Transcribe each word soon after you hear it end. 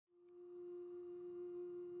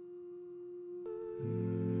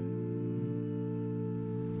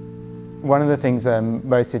One of the things I'm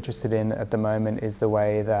most interested in at the moment is the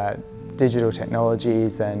way that digital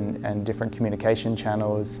technologies and different communication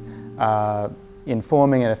channels are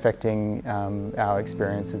informing and affecting our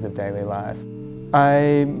experiences of daily life.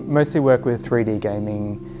 I mostly work with 3D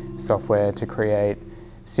gaming software to create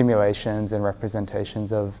simulations and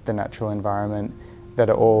representations of the natural environment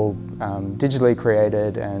that are all digitally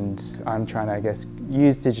created, and I'm trying to, I guess,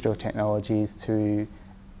 use digital technologies to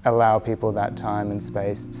allow people that time and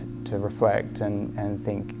space to reflect and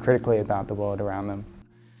think critically about the world around them.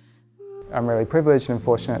 I'm really privileged and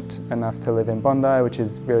fortunate enough to live in Bondi, which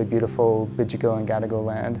is really beautiful Bidjigal and Gadigal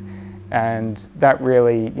land, and that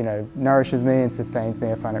really, nourishes me and sustains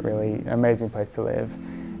me. I find it really an amazing place to live.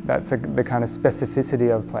 That's the kind of specificity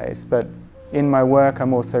of place, but in my work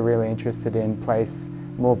I'm also really interested in place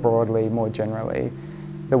more broadly, more generally.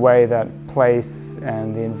 The way that place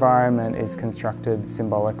and the environment is constructed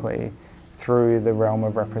symbolically through the realm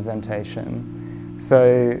of representation.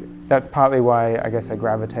 So that's partly why I guess I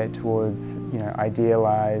gravitate towards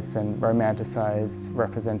idealized and romanticized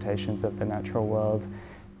representations of the natural world.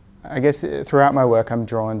 I guess throughout my work I'm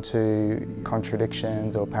drawn to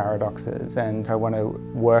contradictions or paradoxes, and I want to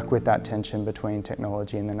work with that tension between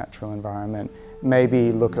technology and the natural environment.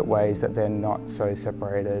 Maybe look at ways that they're not so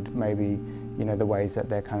separated, maybe the ways that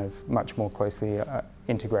they're kind of much more closely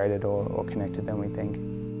integrated or connected than we think.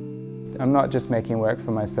 I'm not just making work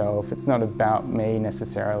for myself. It's not about me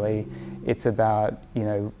necessarily. It's about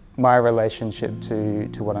my relationship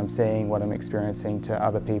to what I'm seeing, what I'm experiencing, to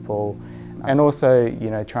other people, and also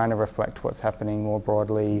trying to reflect what's happening more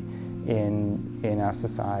broadly in our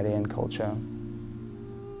society and culture.